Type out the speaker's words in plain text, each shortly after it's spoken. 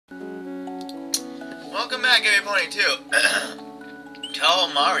Welcome back, everybody, to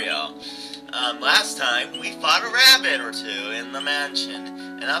Touhou Mario. Last time, we fought a rabbit or two in the mansion,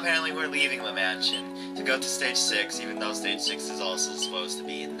 and apparently we're leaving the mansion to go to stage 6, even though stage 6 is also supposed to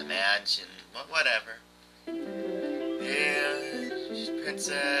be in the mansion. But whatever. Yeah,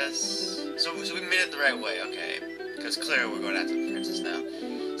 princess. So we made it the right way, okay. Because clearly we're going after the princess now.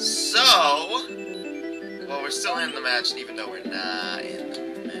 So, well, we're still in the mansion, even though we're not in the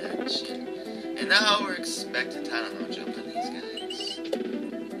mansion. And now we're expected to, I don't know, jump on these guys.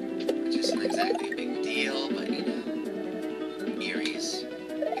 Which isn't exactly a big deal, but, you know, eerie's.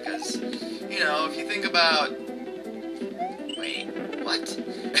 Because, you know, if you think about... Wait, what?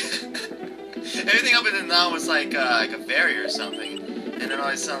 Everything up until now was like a fairy or something. And then all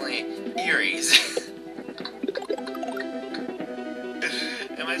of a suddenly, eerie's.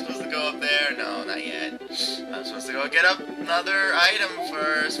 Am I supposed to go up there? No, not yet. I'm supposed to go get up another item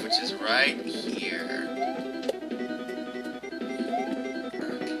first, which is right here.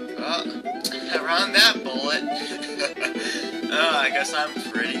 Okay. Oh, around that bullet. Oh, I guess I'm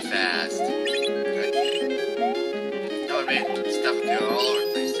pretty fast. Okay. Oh, I made stuff go all over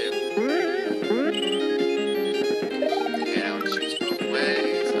the place, too. Okay, I want to shoot both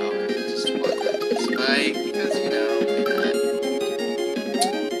ways. Oh, just walk up to the spike, because, you know, why not?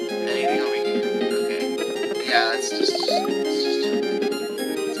 Anything over here. Okay. Yeah, let's just jump in.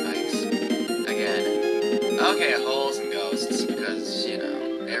 Spikes. Again. Okay, holes and ghosts, because, you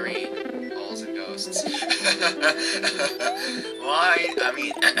know, every holes and ghosts. Why? I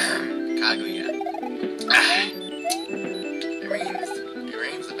mean, Kaguya. It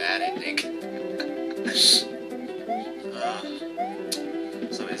rains a bad ending.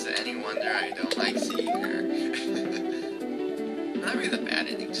 So is it any wonder I don't like seeing her? Not really the bad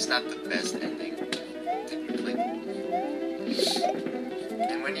ending, just not the best ending, technically.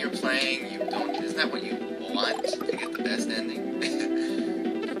 And when you're playing, you don't, isn't that what you want, to get the best ending?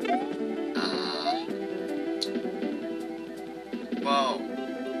 Whoa.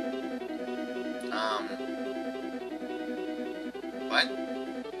 What?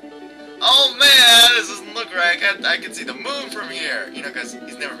 Oh man, this doesn't look right. I can see the moon from here. You know, because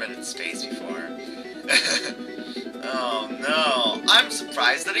he's never been in space before. Oh no. I'm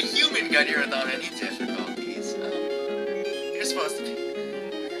surprised that a human got here without any difficulties. You're supposed to be...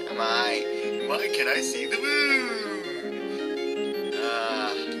 Am I? Why can I see the moon?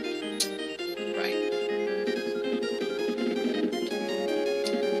 Right.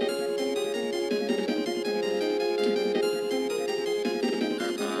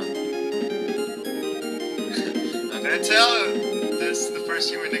 I'm gonna tell this the first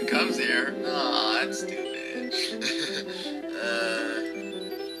human that comes here. Aw, that's stupid.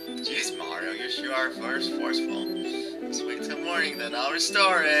 Jeez, Mario, you sure are forceful. Just wait till morning, then I'll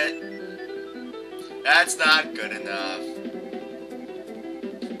restore it. That's not good enough.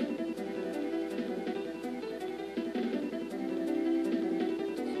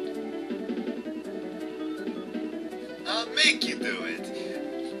 I'll make you do it.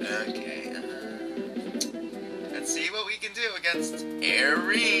 Okay, let's see what we can do against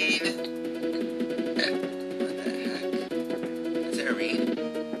Irene. What the heck? Is it Irene?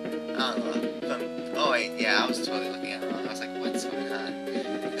 I don't know. Oh wait, yeah, I was totally looking at it wrong. I was like, what's going on?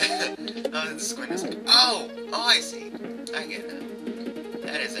 I was just going to say, oh, I see. I get it now.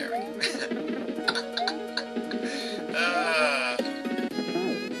 That is Irene.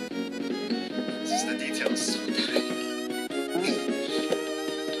 It's just the details so tiny.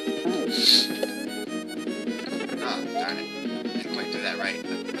 Oh, darn it. Didn't quite do that right,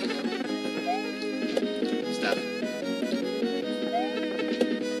 but... Stuff.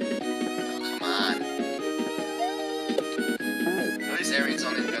 Oh, come on. At least Arian's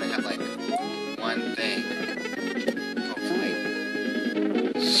only gonna have, like, one thing. Hopefully.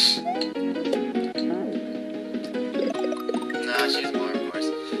 No, she's more, of course.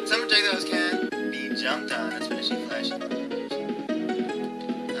 Some projectiles can be jumped on as finishing flashing.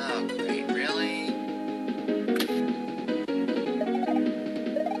 Oh, great. Really?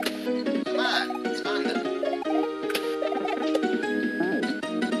 Come on. It's fun, though.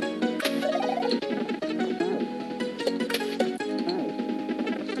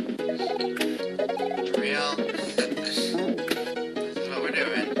 For real? This is what we're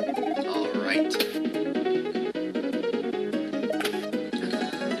doing. Alright.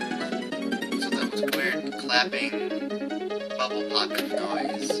 So that was weird clapping bubble pocket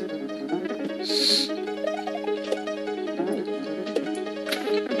noise.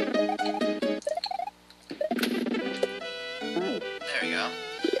 There we go.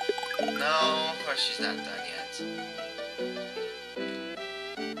 No, of course she's not done yet.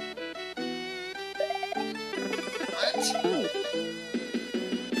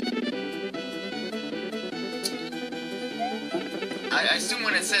 I assume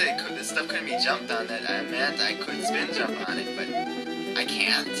when it said this stuff couldn't be jumped on, that I meant I could spin jump on it, but I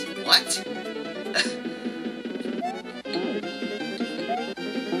can't. What?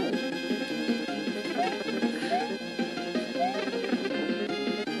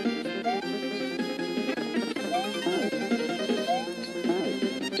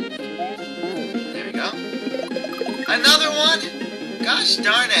 There we go. Another one? Gosh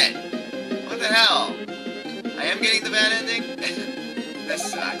darn it! What the hell? I am getting the bad ending?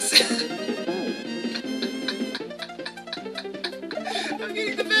 This sucks. I'm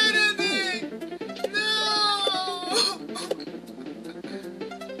getting the bad ending! No!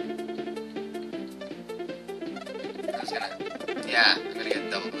 Yeah, I'm gonna get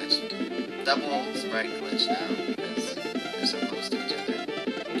double glitch. Double sprite glitch now, because they're so close to each other.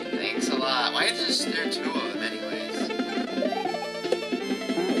 Thanks a lot. Why is there two of them anyways?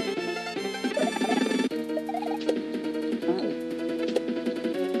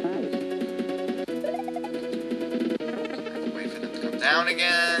 Down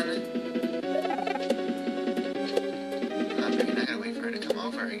again. I'm not gonna wait for her to come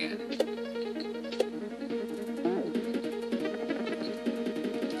over again.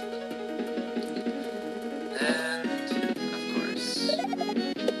 And of course.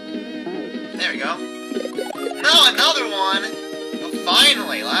 There we go. No, another one! Oh,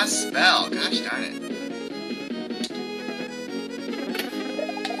 finally, last spell. Gosh darn it.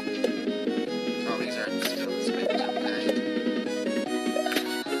 Oh, these are still spin jump kind.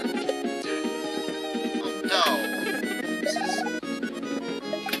 No! This is...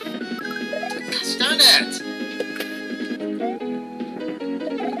 Gosh darn it!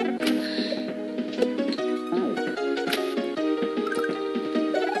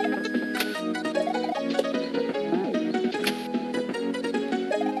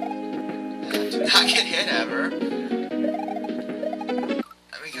 Do not get hit ever.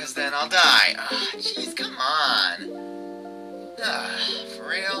 Because then I'll die. Ah, jeez, come on. Ah, for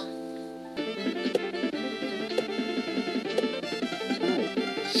real?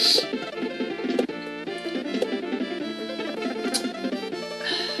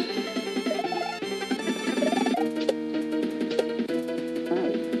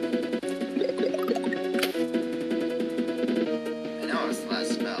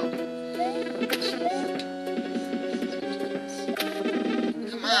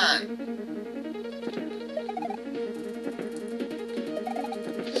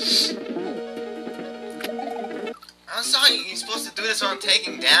 I saw you're supposed to do this while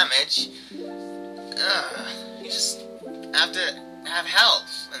taking damage. You just have to have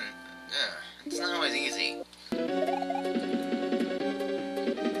health, and it's not always easy.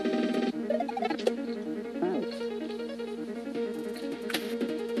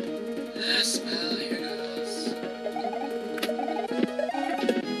 Spell, here goes.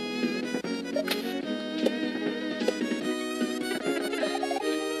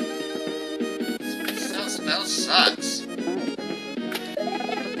 Spell sucks.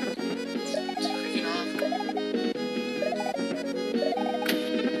 It's freaking awful.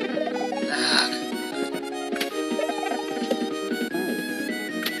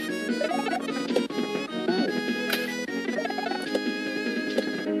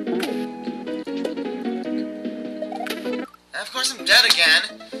 And of course I'm dead again,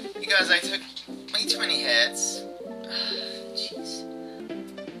 because I took way too many hits. Jeez.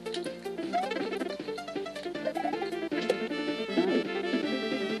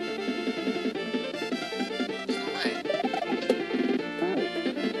 No way.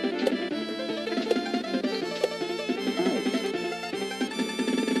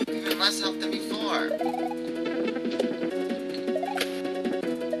 Even less health than before.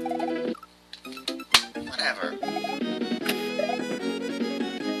 Whatever.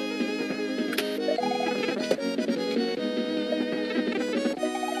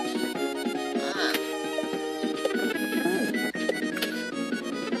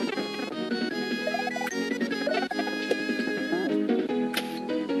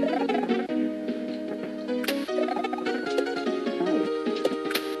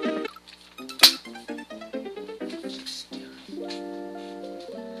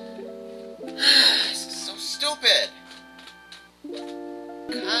 So stupid!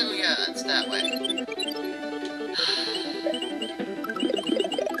 Kaguya, it's that way.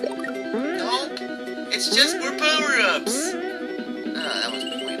 No, it's just more power-ups! That was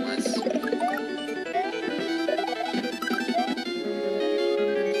pointless.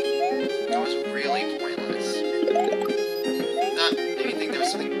 That was really pointless. Not maybe think there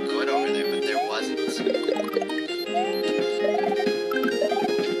was something good over there, but there wasn't.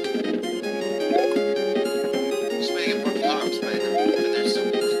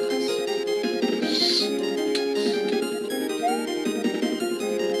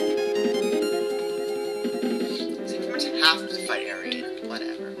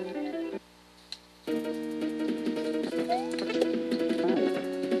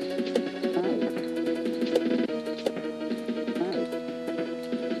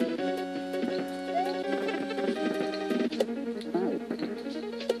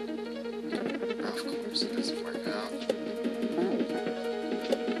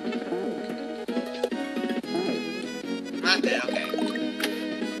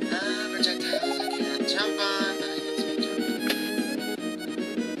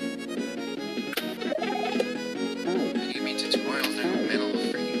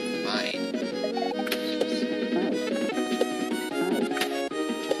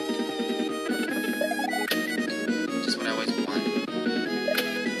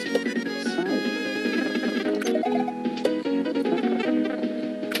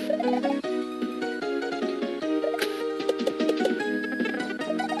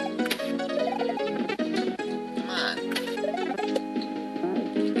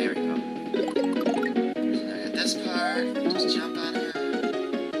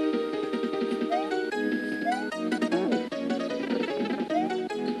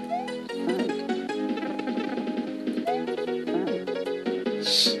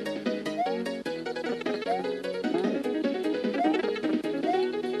 What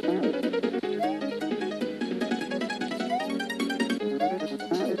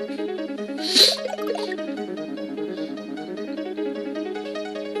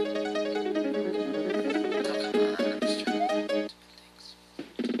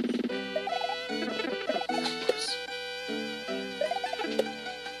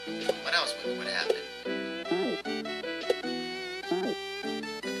else would happen?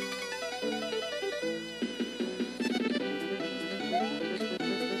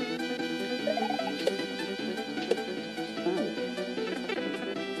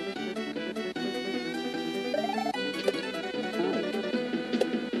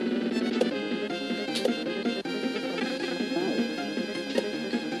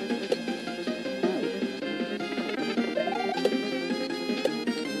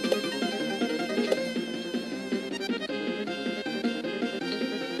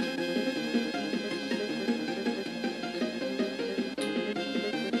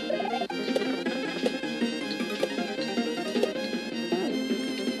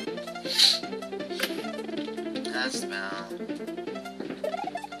 That smell.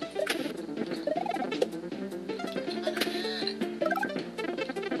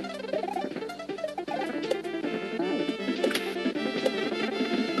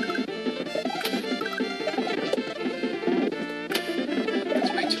 There's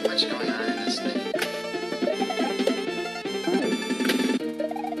way too much going on in this thing.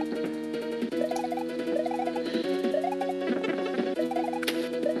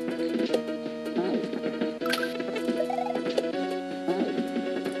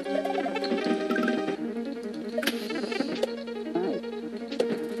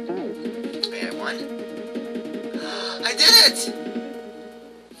 I did it!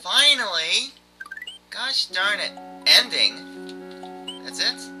 Finally! Gosh darn it. Ending? That's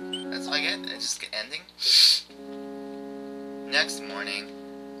it? That's all I get? I just get ending? Next morning.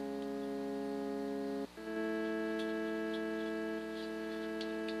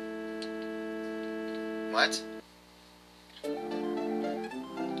 What?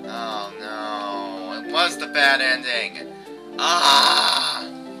 Oh no. It was the bad ending. Ah!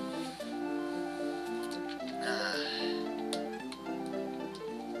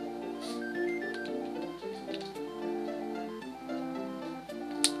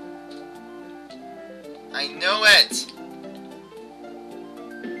 I knew it!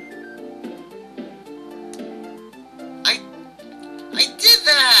 I did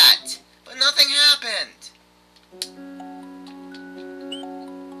that! But nothing happened!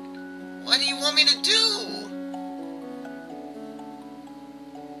 What do you want me to do?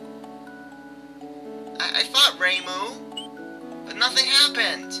 I fought Reimu, but nothing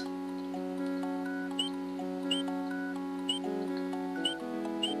happened.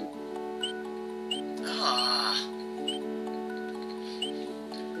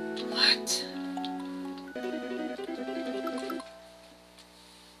 What?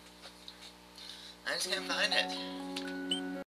 I just can't find it.